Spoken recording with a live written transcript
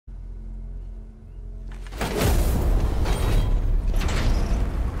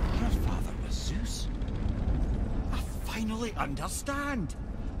I understand.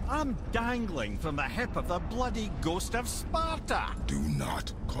 I'm dangling from the hip of the bloody Ghost of Sparta. Do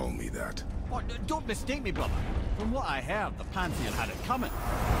not call me that. What, don't mistake me, brother. From what I heard, the Pantheon had it coming.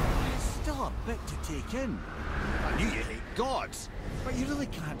 It's still a bit to take in. I knew you hate gods, but you really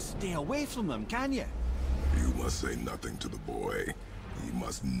can't stay away from them, can you? You must say nothing to the boy. He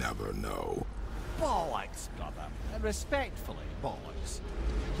must never know. Bollocks, brother. Respectfully, bollocks.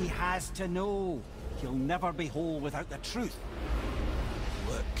 He has to know. He'll never be whole without the truth.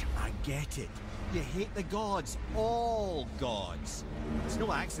 Look, I get it. You hate the gods. All gods. It's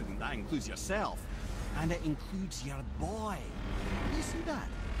no accident that includes yourself. And it includes your boy. You see that?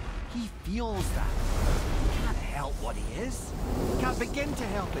 He feels that. He can't help what he is. Can't begin to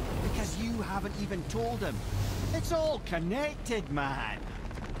help it because you haven't even told him. It's all connected, man.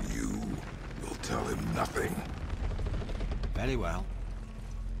 You will tell him nothing. Very well.